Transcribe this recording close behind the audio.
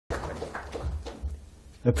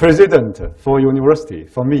The president for university,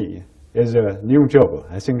 for me, is a new job.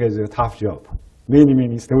 I think it's a tough job.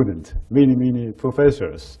 Many students, many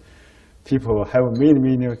professors. People have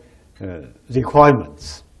many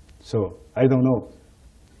requirements. So I don't know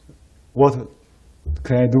what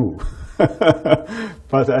can I do.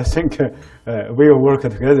 But I think we'll work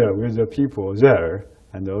together with the people there,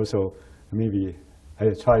 and also maybe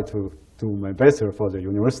I try to do my best for the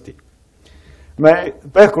university. My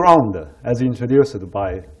background, as introduced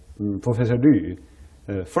by Professor Liu,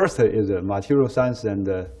 first is material science and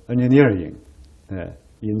engineering.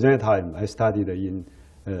 In that time, I studied in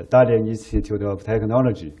Dalian Institute of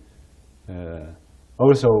Technology.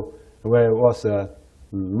 Also, when I was a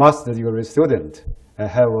master degree student, I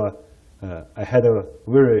had a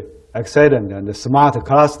very excellent and smart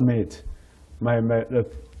classmate, my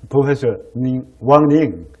Professor Wang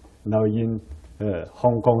Ning, now in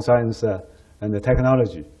Hong Kong Science and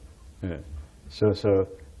Technology. So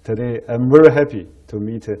today I'm very happy to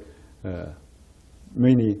meet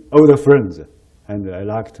many older friends, and I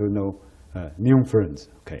like to know new friends.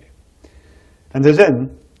 Okay. And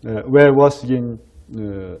then when I was in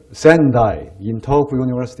Sendai, in Tohoku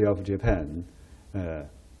University of Japan,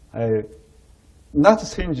 I not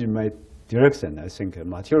changing my direction. I think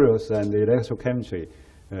materials and electrochemistry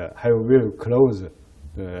have very close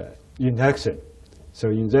interaction. So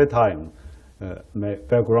in that time, my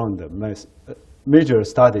background, my major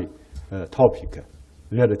study topic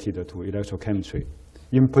related to electrochemistry,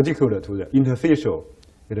 in particular to the interfacial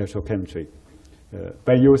electrochemistry,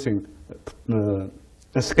 by using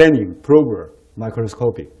a scanning prober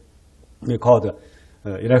microscopy. We call it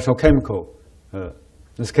electrochemical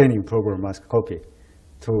scanning prober microscopy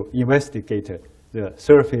to investigate the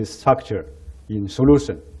surface structure in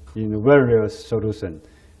solution, in various solutions,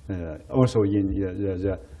 also in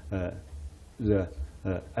the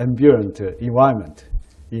ambient environment,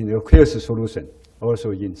 in aqueous solution,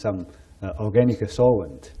 also in some organic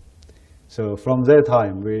solvent. So from that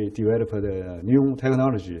time, we developed a new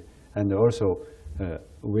technology, and also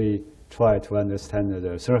we try to understand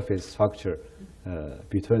the surface structure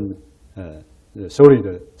between the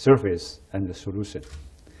solid surface and the solution.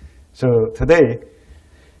 So today,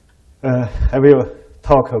 I will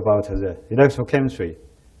talk about the electrochemistry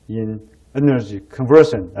in energy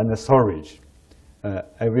conversion and storage.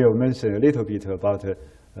 I will mention a little bit about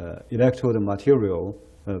electrode material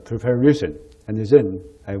preparation, and then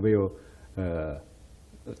I will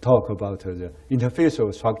talk about the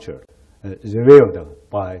interfacial structure revealed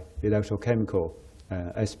by electrochemical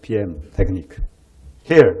SPM technique.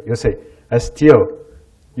 Here, you see, I still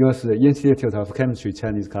use the Institute of Chemistry,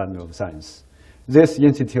 Chinese Academy of Science. This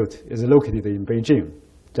institute is located in Beijing,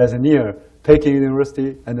 just near Peking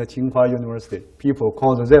University and Tsinghua University. People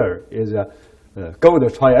call there is a gold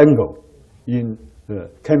triangle in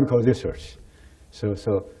chemical research. So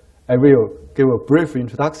I will give a brief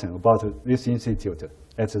introduction about this institute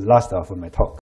at the last of my talk.